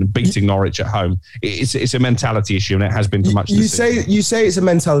Everton and beating Norwich at home. It's a mentality issue, and it has been for much of the season. You say it's a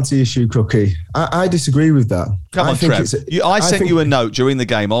mentality issue, Crookie. I disagree with that. Come on, Trev. I sent you a note during the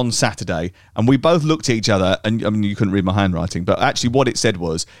game on Saturday, and we both looked at each other, and I mean, you couldn't read my handwriting, but actually what it said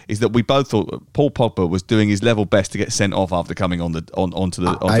is that we both thought Paul Pogba was doing his level best to get sent off after coming onto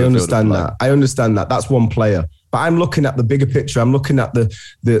the field. I understand that. I understand that. That's one player. But I'm looking at the bigger picture. I'm looking at the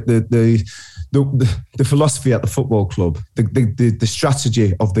philosophy at the football club, the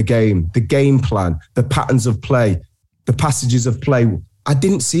strategy of the game plan, the patterns of play, the passages of play. I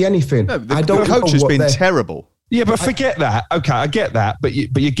didn't see anything. No, the coach has been terrible. Yeah, but forget that. Okay, I get that, but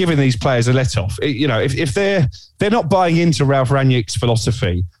you're giving these players a let off. If they're not buying into Ralf Rangnick's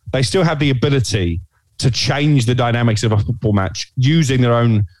philosophy, they still have the ability to change the dynamics of a football match using their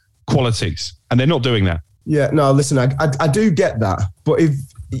own qualities, and they're not doing that. Yeah, no, listen, I do get that, but if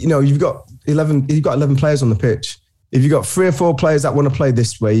you've got 11 players on the pitch. If you've got 3 or 4 players that want to play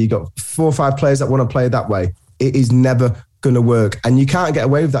this way, you've got 4 or 5 players that want to play that way, it is never going to work. And you can't get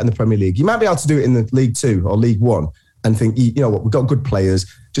away with that in the Premier League. You might be able to do it in the League 2 or League 1 and think, you know what, we've got good players,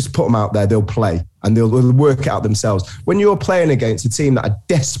 just put them out there, they'll play and they'll work it out themselves. When you're playing against a team that are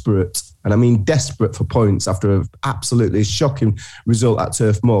desperate, and I mean desperate for points after an absolutely shocking result at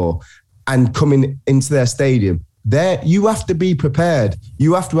Turf Moor and coming into their stadium, there, you have to be prepared.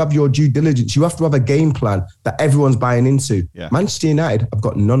 You have to have your due diligence. You have to have a game plan that everyone's buying into. Yeah. Manchester United have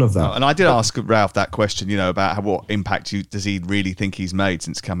got none of that. No, and I did ask Ralph that question, about what impact does he really think he's made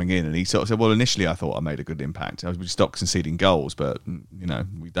since coming in? And he sort of said, well, initially I thought I made a good impact. We stopped conceding goals, but,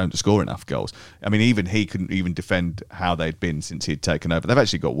 we don't score enough goals. I mean, even he couldn't even defend how they'd been since he'd taken over. They've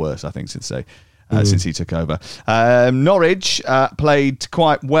actually got worse, I think, since he took over. Norwich played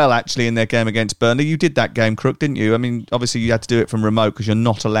quite well, actually, in their game against Burnley. You did that game, Crook, didn't you? I mean, obviously you had to do it from remote because you're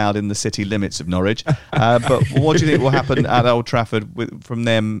not allowed in the city limits of Norwich. But what do you think will happen at Old Trafford from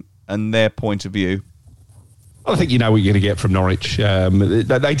them and their point of view? I think you know what you're going to get from Norwich.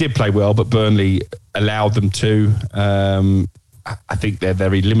 They did play well, but Burnley allowed them to. I think they're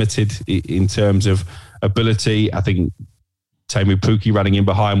very limited in terms of ability. I think Teemu Pukki running in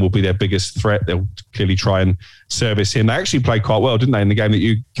behind will be their biggest threat. They'll clearly try and service him. They actually played quite well, didn't they, in the game that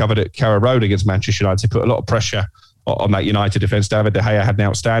you covered at Carrow Road against Manchester United? They put a lot of pressure on that United defence. David De Gea had an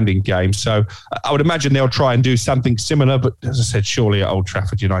outstanding game. So I would imagine they'll try and do something similar. But as I said, surely at Old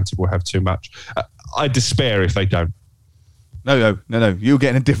Trafford, United will have too much. I despair if they don't. No. You're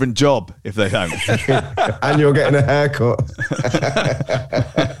getting a different job if they don't. And you're getting a haircut.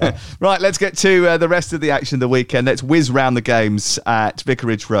 Right, let's get to the rest of the action of the weekend. Let's whiz round the games at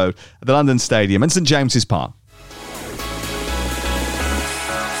Vicarage Road, the London Stadium and St James's Park.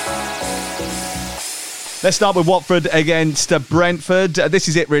 Let's start with Watford against Brentford. This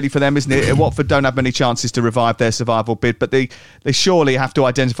is it really for them, isn't it? Watford don't have many chances to revive their survival bid, but they surely have to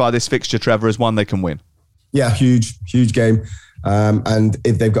identify this fixture, Trevor, as one they can win. Yeah, huge game. And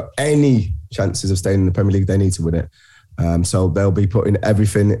if they've got any chances of staying in the Premier League, they need to win it. So they'll be putting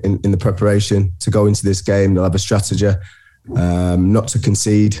everything in the preparation to go into this game. They'll have a strategy not to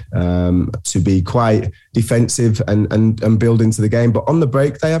concede, to be quite defensive and build into the game. But on the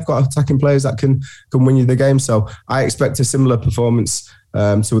break, they have got attacking players that can win you the game. So I expect a similar performance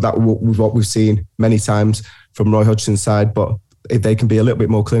to that with what we've seen many times from Roy Hodgson's side. But if they can be a little bit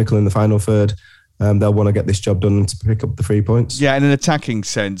more clinical in the final third, they'll want to get this job done to pick up the 3 points. Yeah, in an attacking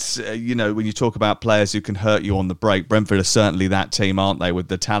sense, when you talk about players who can hurt you on the break, Brentford are certainly that team, aren't they, with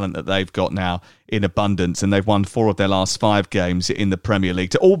the talent that they've got now in abundance, and they've won 4 of their last 5 games in the Premier League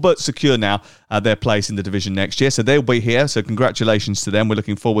to all but secure now their place in the division next year. So they'll be here, so congratulations to them. We're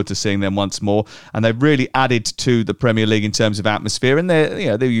looking forward to seeing them once more, and they've really added to the Premier League in terms of atmosphere and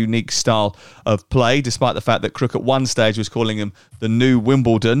their unique style of play, despite the fact that Crook at one stage was calling them the new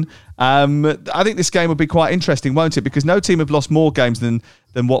Wimbledon. I think this game will be quite interesting, won't it? Because no team have lost more games than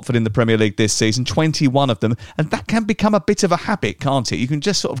Watford in the Premier League this season, 21 of them. And that can become a bit of a habit, can't it? You can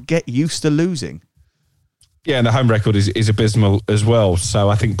just sort of get used to losing. Yeah, and the home record is abysmal as well. So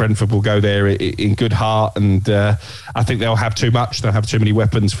I think Brentford will go there in good heart, and I think they'll have too much. They'll have too many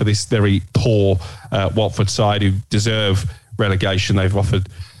weapons for this very poor Watford side who deserve relegation. They've offered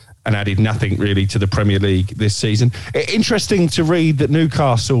and added nothing really to the Premier League this season. Interesting to read that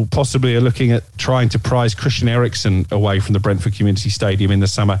Newcastle possibly are looking at trying to prize Christian Eriksen away from the Brentford Community Stadium in the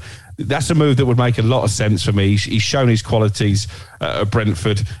summer. That's a move that would make a lot of sense for me. He's shown his qualities at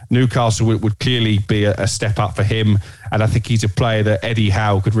Brentford. Newcastle would clearly be a step up for him, and I think he's a player that Eddie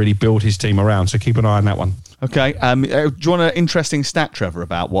Howe could really build his team around, so keep an eye on that one. Okay, do you want an interesting stat, Trevor,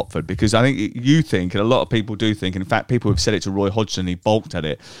 about Watford? Because I think you think, and a lot of people do think, and in fact people have said it to Roy Hodgson, he balked at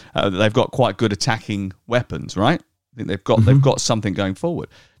it, that they've got quite good attacking weapons, right? I think they've got something going forward.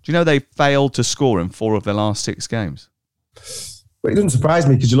 Do you know they failed to score in 4 of their last 6 games? Well, it doesn't surprise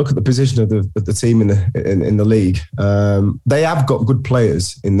me because you look at the position of the team in the league. They have got good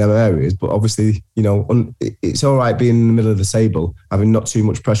players in them areas, but obviously, it's all right being in the middle of the table, having not too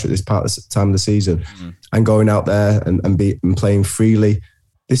much pressure at this time of the season, and going out there and playing freely.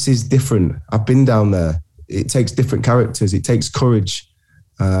 This is different. I've been down there. It takes different characters. It takes courage,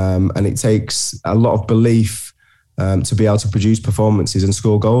 and it takes a lot of belief. To be able to produce performances and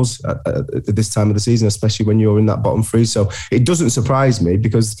score goals at this time of the season, especially when you're in that bottom 3. So it doesn't surprise me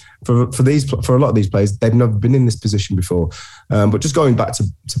because for a lot of these players, they've never been in this position before. But just going back to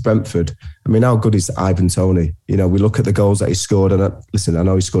Brentford, I mean, how good is Ivan Toney? We look at the goals that he scored, and listen, I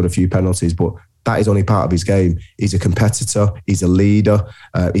know he scored a few penalties, but that is only part of his game. He's a competitor. He's a leader.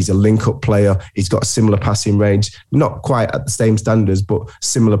 He's a link-up player. He's got a similar passing range, not quite at the same standards, but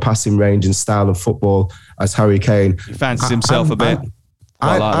similar passing range and style of football as Harry Kane. He fancies himself a bit.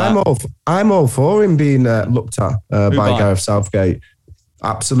 I'm all for him being looked at by Gareth Southgate.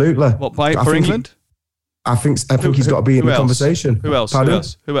 Absolutely. What, for England? I think he's got to be in the conversation. Who else? Pardon?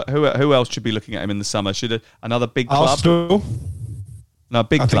 Who else should be looking at him in the summer? Should another big club? Arsenal. No,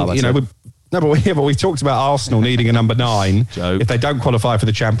 big club. But we talked about Arsenal needing a number 9. If they don't qualify for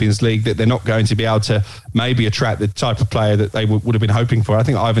the Champions League, that they're not going to be able to maybe attract the type of player that they would have been hoping for. I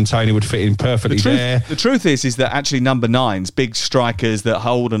think Ivan Toney would fit in perfectly there. The truth is that actually number 9s, big strikers that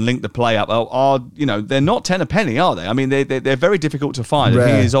hold and link the play up, are they're not 10 a penny, are they? I mean, they're very difficult to find. And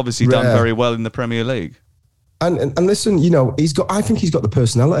he has obviously done very well in the Premier League. And listen, I think he's got the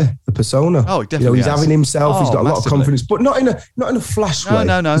personality, the persona. Oh, definitely. He's having himself. He's got a lot of confidence, but not in a flash way.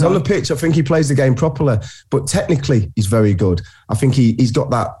 No. He's on the pitch. I think he plays the game properly, but technically he's very good. I think he's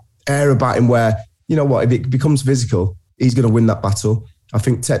got that air about him where, if it becomes physical, he's going to win that battle. I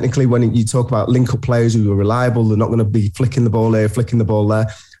think technically when you talk about link-up players who are reliable, they're not going to be flicking the ball here, flicking the ball there.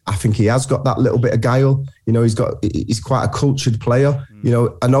 I think he has got that little bit of guile. He's quite a cultured player.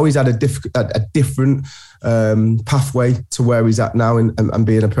 I know he's had a different pathway to where he's at now and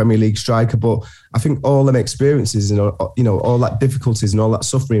being a Premier League striker. But I think all them experiences and all that difficulties and all that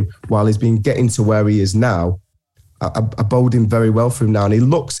suffering while he's been getting to where he is now are boding very well for him now. And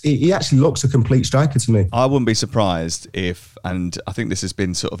he actually looks a complete striker to me. I wouldn't be surprised if, and I think this has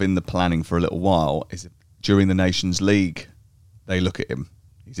been sort of in the planning for a little while, is if during the Nations League they look at him.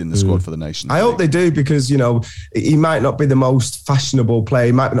 He's in the squad for the Nations League. I hope they do, because, he might not be the most fashionable player.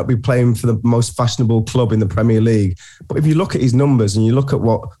 He might not be playing for the most fashionable club in the Premier League. But if you look at his numbers and you look at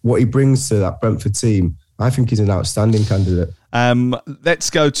what he brings to that Brentford team, I think he's an outstanding candidate. Let's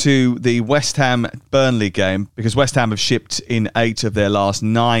go to the West Ham-Burnley game, because West Ham have shipped in 8 of their last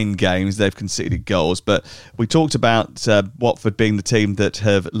 9 games. They've conceded goals. But we talked about Watford being the team that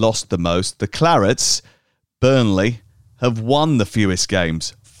have lost the most. The Clarets, Burnley, have won the fewest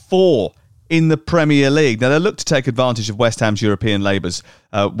games. 4 in the Premier League. Now, they look to take advantage of West Ham's European labours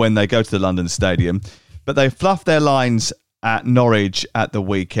when they go to the London Stadium, but they fluffed their lines at Norwich at the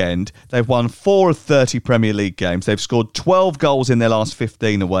weekend. They've won 4 of 30 Premier League games. They've scored 12 goals in their last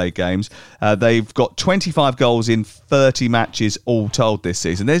 15 away games. They've got 25 goals in 30 matches all told this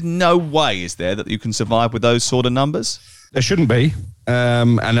season. There's no way, is there, that you can survive with those sort of numbers? There shouldn't be.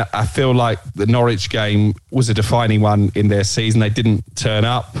 And I feel like the Norwich game was a defining one in their season. They didn't turn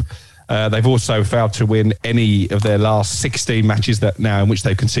up. They've also failed to win any of their last 16 matches in which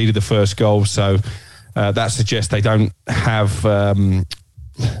they've conceded the first goal. So that suggests they don't have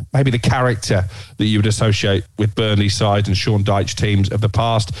maybe the character that you would associate with Burnley side and Sean Dyche teams of the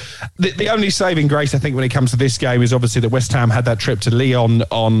past. The only saving grace, I think, when it comes to this game is obviously that West Ham had that trip to Lyon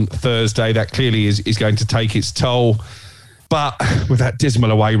on Thursday. That clearly is going to take its toll. But with that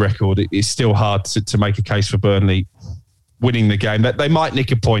dismal away record, it's still hard to make a case for Burnley winning the game. They might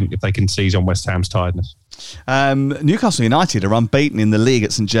nick a point if they can seize on West Ham's tiredness. Newcastle United are unbeaten in the league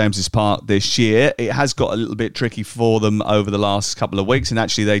at St James's Park this year. It has got a little bit tricky for them over the last couple of weeks, and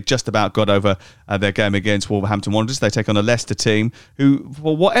actually they just about got over their game against Wolverhampton Wanderers. They take on a Leicester team who,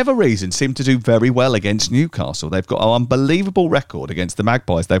 for whatever reason, seem to do very well against Newcastle. They've got an unbelievable record against the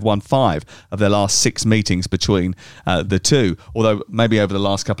Magpies. They've won 5 of their last 6 meetings between the two, although maybe over the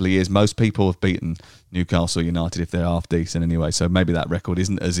last couple of years most people have beaten Newcastle United if they're half decent anyway, so maybe that record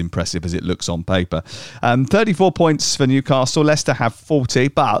isn't as impressive as it looks on paper. 34 points for Newcastle. Leicester have 40,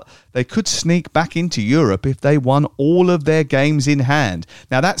 but they could sneak back into Europe if they won all of their games in hand.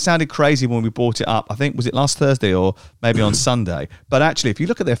 Now, that sounded crazy when we brought it up. I think, was it last Thursday or maybe on Sunday? But actually, if you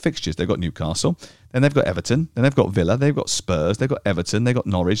look at their fixtures, they've got Newcastle, then they've got Everton, then they've got Villa, they've got Spurs, they've got Everton, they've got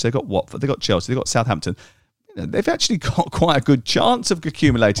Norwich, they've got Watford, they've got Chelsea, they've got Southampton. They've actually got quite a good chance of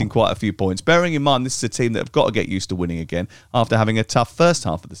accumulating quite a few points, bearing in mind this is a team that have got to get used to winning again after having a tough first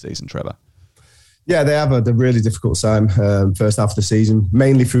half of the season, Trevor. Yeah, they have had a really difficult time first half of the season,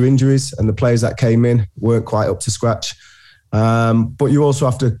 mainly through injuries, and the players that came in weren't quite up to scratch. But you also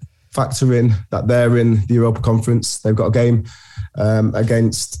have to factor in that they're in the Europa Conference. They've got a game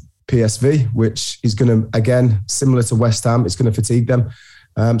against PSV, which is going to, again, similar to West Ham, it's going to fatigue them.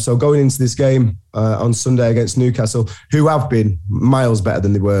 So going into this game on Sunday against Newcastle, who have been miles better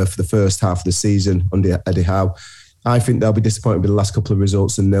than they were for the first half of the season under Eddie Howe, I think they'll be disappointed with the last couple of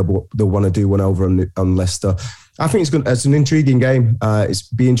results, and they'll want to do one over on Leicester. I think it's an intriguing game. It's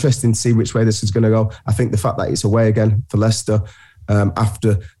be interesting to see which way this is going to go. I think the fact that it's away again for Leicester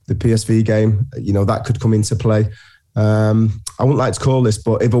after the PSV game, that could come into play. I wouldn't like to call this,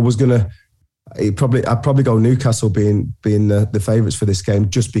 but if I was going to I'd probably go Newcastle being the favourites for this game,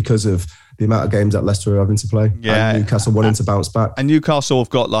 just because of the amount of games that Leicester are having to play. Yeah, and Newcastle wanting to bounce back. And Newcastle have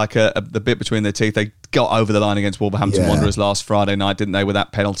got like the bit between their teeth. They got over the line against Wolverhampton Wanderers last Friday night, didn't they, with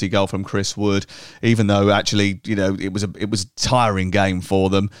that penalty goal from Chris Wood? Even though actually, it was a tiring game for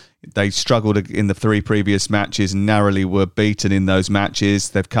them. They struggled in the 3 previous matches and narrowly were beaten in those matches.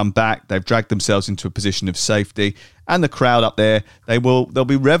 They've come back. They've dragged themselves into a position of safety. And the crowd up there, they'll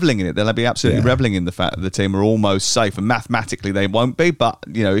be revelling in it. They'll be absolutely revelling in the fact that the team are almost safe. And mathematically, they won't be. But,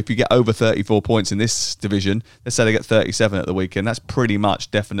 if you get over 34 points in this division, let's say they get 37 at the weekend, that's pretty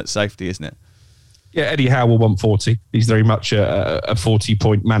much definite safety, isn't it? Yeah, Eddie Howe will want 40. He's very much a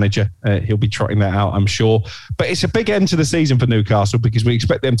 40-point manager. He'll be trotting that out, I'm sure. But it's a big end to the season for Newcastle because we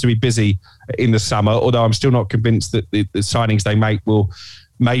expect them to be busy in the summer, although I'm still not convinced that the signings they make will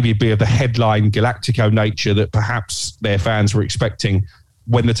maybe be of the headline Galactico nature that perhaps their fans were expecting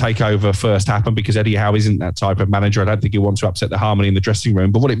when the takeover first happened, because Eddie Howe isn't that type of manager. I don't think he'll want to upset the harmony in the dressing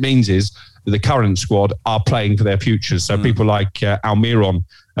room. But what it means is that the current squad are playing for their futures. So people like Almiron,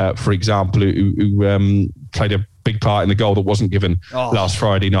 for example, who played a big part in the goal that wasn't given last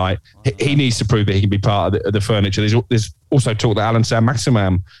Friday night. He needs to prove that he can be part of the furniture. There's also talk that Alan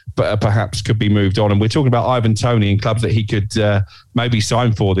Saint-Maximin perhaps could be moved on. And we're talking about Ivan Toney and clubs that he could maybe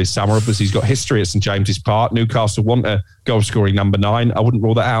sign for this summer, because he's got history at St James's Park. Newcastle want a goal-scoring number 9. I wouldn't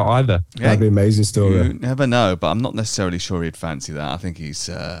rule that out either. Yeah, that'd be an amazing story. You never know, but I'm not necessarily sure he'd fancy that. I think he's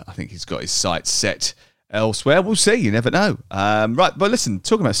got his sights set elsewhere. We'll see. You never know. Right, but listen,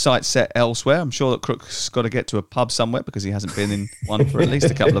 talking about sights set elsewhere, I'm sure that Crook's got to get to a pub somewhere because he hasn't been in one for at least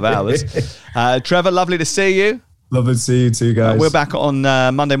a couple of hours. Trevor, lovely to see you. Lovely to see you too, guys. We're back on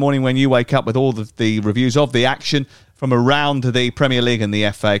Monday morning when you wake up with all the reviews of the action from around the Premier League and the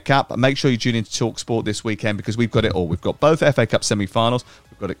FA Cup. Make sure you tune into TalkSport this weekend because we've got it all. We've got both FA Cup semi-finals.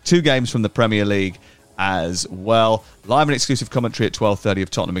 We've got 2 games from the Premier League as well. Live and exclusive commentary at 12:30 of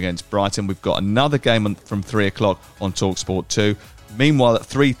Tottenham against Brighton. We've got another game from 3 o'clock on TalkSport 2. Meanwhile, at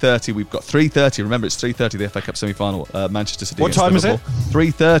 3:30, we've got 3:30. Remember, it's 3:30, the FA Cup semi-final, Manchester City. What time Liverpool. is it?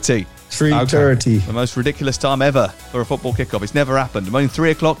 3:30. 3:30. Okay. The most ridiculous time ever for a football kickoff. It's never happened. I mean,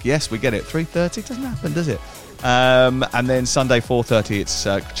 3 o'clock, yes, we get it. 3:30 doesn't happen, does it? And then Sunday, 4:30, it's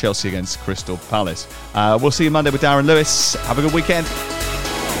Chelsea against Crystal Palace. We'll see you Monday with Darren Lewis. Have a good weekend.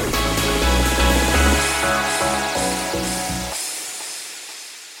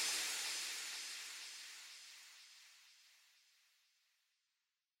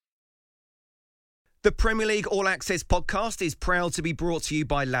 The Premier League All Access podcast is proud to be brought to you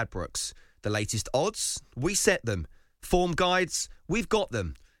by Ladbrokes. The latest odds, we set them. Form guides, we've got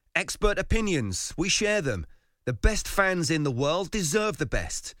them. Expert opinions, we share them. The best fans in the world deserve the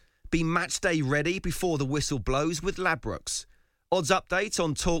best. Be matchday ready before the whistle blows with Ladbrokes. Odds update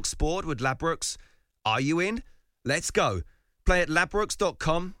on TalkSport with Ladbrokes. Are you in? Let's go. Play at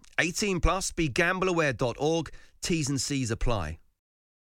ladbrokes.com. 18+, begambleaware.org. T's and C's apply.